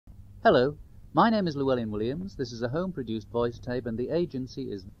Hello, my name is Llewellyn Williams. This is a home-produced voice tape, and the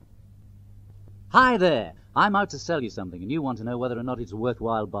agency is... Hi there! I'm out to sell you something, and you want to know whether or not it's a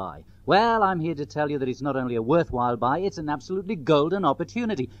worthwhile buy. Well, I'm here to tell you that it's not only a worthwhile buy, it's an absolutely golden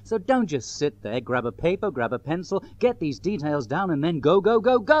opportunity. So don't just sit there, grab a paper, grab a pencil, get these details down, and then go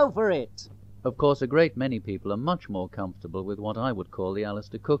for it! Of course, a great many people are much more comfortable with what I would call the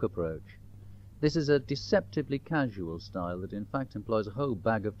Alistair Cook approach. This is a deceptively casual style that in fact employs a whole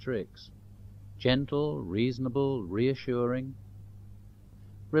bag of tricks. Gentle, reasonable, reassuring,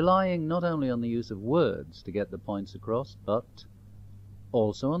 relying not only on the use of words to get the points across, but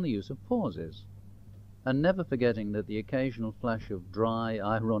also on the use of pauses, and never forgetting that the occasional flash of dry,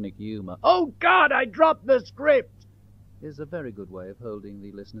 ironic humour, "Oh God, I dropped the script!" is a very good way of holding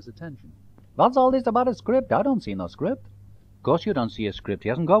the listener's attention. What's all this about a script? I don't see no script. Of course you don't see a script. He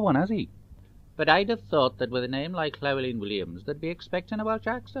hasn't got one, has he? But I'd have thought that with a name like Llewellyn Williams, they'd be expecting a Welsh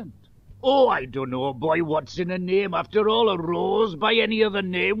accent. Oh, I don't know, boy, what's in a name. After all, a rose by any other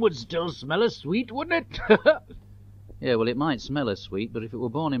name would still smell as sweet, wouldn't it? Yeah, well, it might smell as sweet, but if it were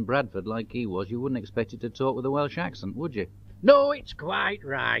born in Bradford like he was, you wouldn't expect it to talk with a Welsh accent, would you? No, it's quite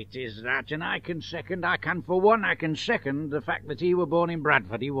right, is that, and I can second the fact that he were born in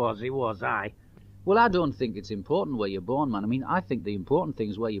Bradford. He was, aye. Well, I don't think it's important where you're born, man. I mean, I think the important thing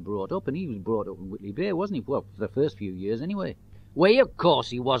is where you're brought up, and he was brought up in Whitley Bay, wasn't he? Well, for the first few years, anyway. Why, of course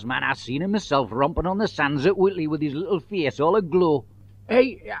he was, man. I seen him myself romping on the sands at Whitley with his little face all aglow.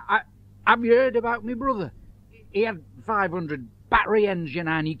 Hey, have you heard about me brother? He had 500 battery engine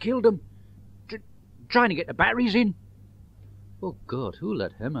and he killed them. Trying to get the batteries in. Oh, God, who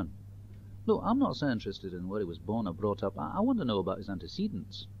let him in? Look, I'm not so interested in where he was born or brought up. I want to know about his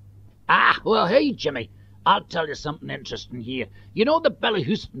antecedents. Ah, well, hey, Jimmy, I'll tell you something interesting here. You know the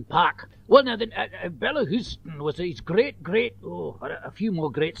Bellahouston Park? Well, now, Bellahouston was his a few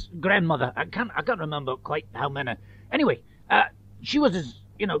more greats, grandmother. I can't remember quite how many. Anyway, she was his,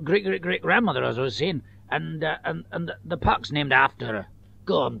 great-great-great-grandmother, as I was saying, and the park's named after her.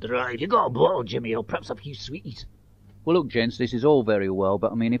 Go on, drive. You got a bottle, Jimmy, or perhaps a few sweeties. Well, look, gents, this is all very well,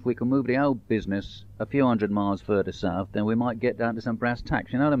 but, I mean, if we can move the old business a few hundred miles further south, then we might get down to some brass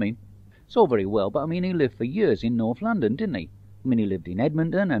tacks, you know what I mean? It's all very well, but, I mean, he lived for years in North London, didn't he? I mean, he lived in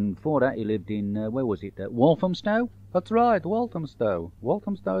Edmonton, and before that he lived in, where was it, Walthamstow? That's right, Walthamstow.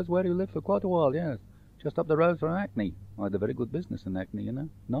 Walthamstow is where he lived for quite a while, yes. Just up the road from Hackney. I had a very good business in Hackney, you know.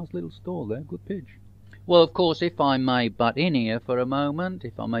 Nice little store there, good pitch. Well, of course, if I may butt in here for a moment,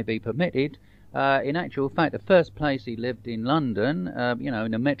 if I may be permitted, in actual fact, the first place he lived in London,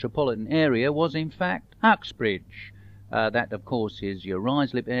 in the metropolitan area, was in fact Uxbridge. That, of course, is your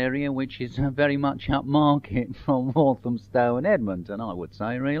Ruislip area, which is very much upmarket from Walthamstow and Edmonton, I would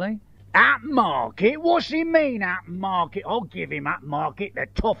say, really. Upmarket? What's he mean, upmarket? I'll give him upmarket, the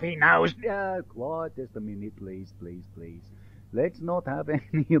tough he knows. Quiet just a minute, please. Let's not have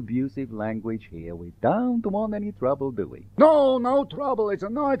any abusive language here. We don't want any trouble, do we? No trouble. It's a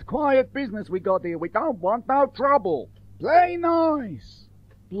nice, quiet business we got here. We don't want no trouble. Play nice.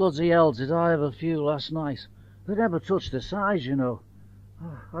 Bloody hell, did I have a few last night? They never touched the size, you know.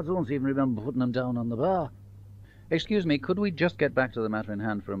 I don't even remember putting them down on the bar. Excuse me, could we just get back to the matter in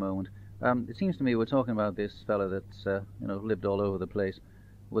hand for a moment? It seems to me we're talking about this fellow that's, lived all over the place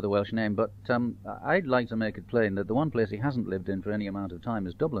with a Welsh name, but I'd like to make it plain that the one place he hasn't lived in for any amount of time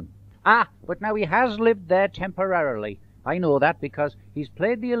is Dublin. Ah, but now he has lived there temporarily. I know that because he's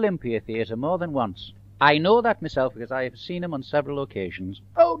played the Olympia Theatre more than once. I know that myself because I have seen him on several occasions.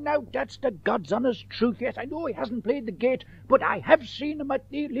 Oh, no, that's the God's honest truth. Yes, I know he hasn't played the Gate, but I have seen him at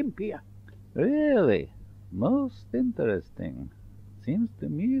the Olympia. Really? Most interesting. Seems to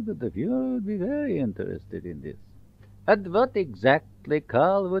me that the viewer would be very interested in this. And what exactly,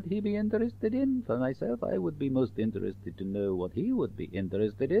 Carl, would he be interested in? For myself, I would be most interested to know what he would be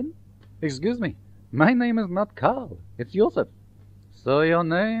interested in. Excuse me, my name is not Carl, it's Joseph. So your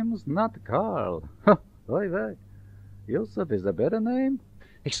name's not Carl. Why, Joseph is a better name.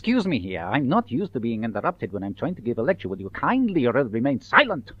 Excuse me here, I'm not used to being interrupted when I'm trying to give a lecture. Will you kindly remain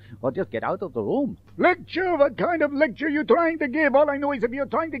silent, or just get out of the room? Lecture? What kind of lecture you trying to give? All I know is if you're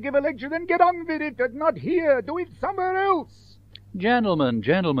trying to give a lecture, then get on with it, but not here. Do it somewhere else.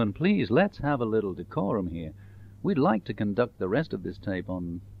 Gentlemen, please, let's have a little decorum here. We'd like to conduct the rest of this tape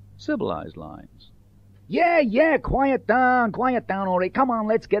on civilized lines. Yeah, quiet down, all right. Come on,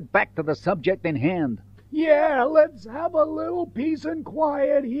 let's get back to the subject in hand. Yeah, let's have a little peace and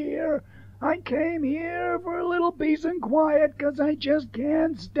quiet here. I came here for a little peace and quiet 'cause I just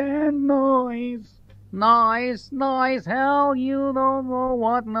can't stand noise. Noise, noise, hell, you don't know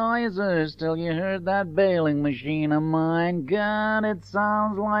what noise is till you heard that bailing machine of mine. God, it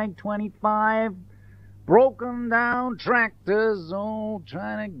sounds like 25 broken down tractors all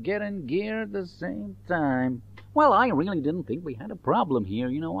trying to get in gear at the same time. Well, I really didn't think we had a problem here.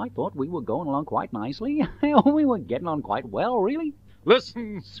 You know, I thought we were going along quite nicely. We were getting on quite well, really.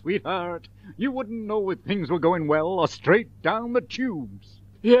 Listen, sweetheart, you wouldn't know if things were going well or straight down the tubes.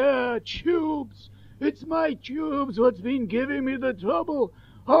 Yeah, tubes. It's my tubes what's been giving me the trouble.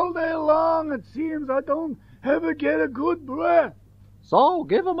 All day long it seems I don't ever get a good breath. So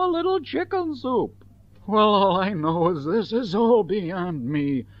give 'em a little chicken soup. Well, all I know is this is all beyond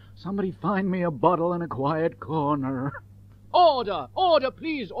me. Somebody find me a bottle in a quiet corner. Order! Order,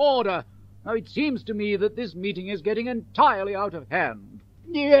 please, order! Now, it seems to me that this meeting is getting entirely out of hand.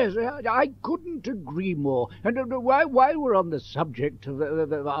 Yes, I couldn't agree more. And while we're on the subject of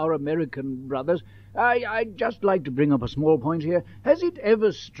our American brothers, I'd just like to bring up a small point here. Has it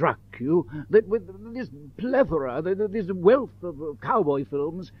ever struck you that with this plethora, this wealth of cowboy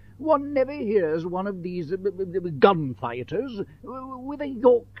films, one never hears one of these gunfighters with a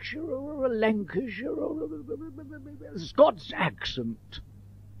Yorkshire or a Lancashire or a Scots accent?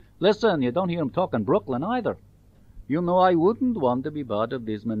 Listen, you don't hear 'em talking Brooklyn either. You know, I wouldn't want to be part of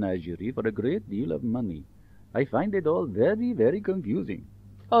this menagerie for a great deal of money. I find it all very, very confusing.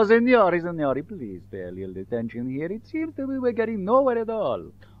 Oh, signori, please spare a little attention here. It seems to me we're getting nowhere at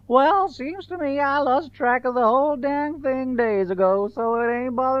all. Well, seems to me I lost track of the whole dang thing days ago, so it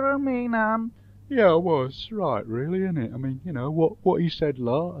ain't bothering me none. Yeah, well, it's right, really, isn't it? I mean, you know, what he said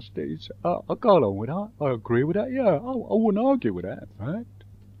last, I go along with that. I agree with that, yeah. I wouldn't argue with that, in fact.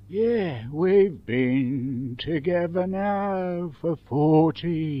 Yeah, we've been together now for 40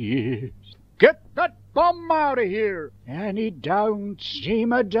 years. Get that bum out of here! And it don't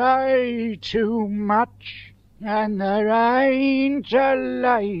seem a day too much. And there ain't a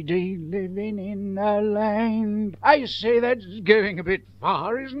lady living in the land. I say that's going a bit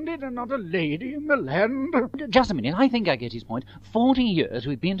far, isn't it? And not a lady in the land. Just a minute, I think I get his point. 40 years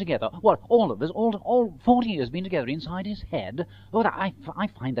we've been together. What, all of us, all 40 years been together inside his head? Well, I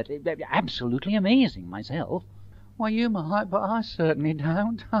find that absolutely amazing myself. Well, you might, but I certainly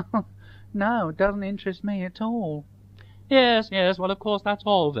don't. No, it doesn't interest me at all. Yes, well, of course, that's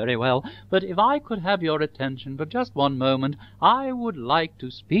all very well. But if I could have your attention for just one moment, I would like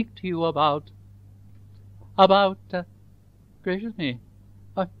to speak to you about, gracious me,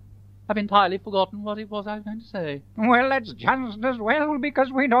 I've entirely forgotten what it was I was going to say. Well, that's just as well,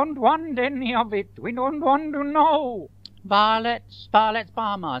 because we don't want any of it. We don't want to know. Violets, by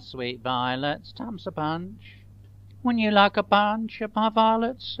my sweet violets, Tom's a punch. Wouldn't you like a bunch of my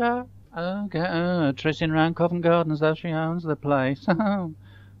violets, sir? Okay, trissing round Covent Garden as though she owns the place. Oh,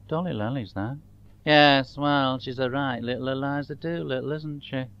 Dolly Lully's that. Yes, well, she's a right little Eliza Doolittle, isn't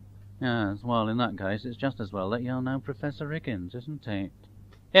she? Yes, well, in that case, it's just as well that you'll know Professor Riggins, isn't it?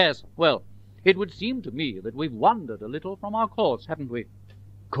 Yes, well, it would seem to me that we've wandered a little from our course, haven't we?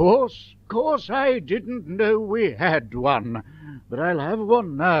 Course, I didn't know we had one. But I'll have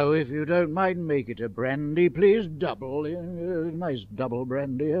one now, if you don't mind. Make it a brandy, please. Double, nice double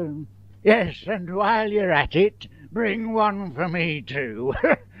brandy. Yes, and while you're at it, bring one for me, too.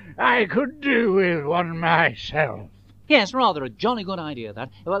 I could do with one myself. Yes, rather a jolly good idea,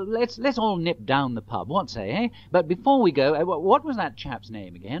 that. Well, let's all nip down the pub, what say, eh? But before we go, what was that chap's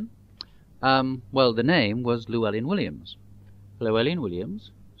name again? Well, the name was Llewellyn Williams. Llewellyn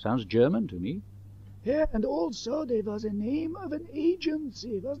Williams? Sounds German to me. Yeah, and also there was a name of an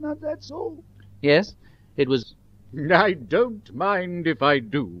agency, wasn't that so? Yes, it was... I don't mind if I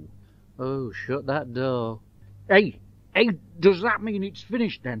do. Oh, shut that door. Hey, does that mean it's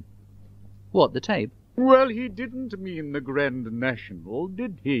finished then? What, the tape? Well, he didn't mean the Grand National,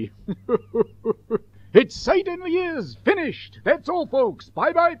 did he? It certainly is finished. That's all, folks.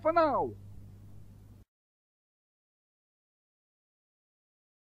 Bye-bye for now.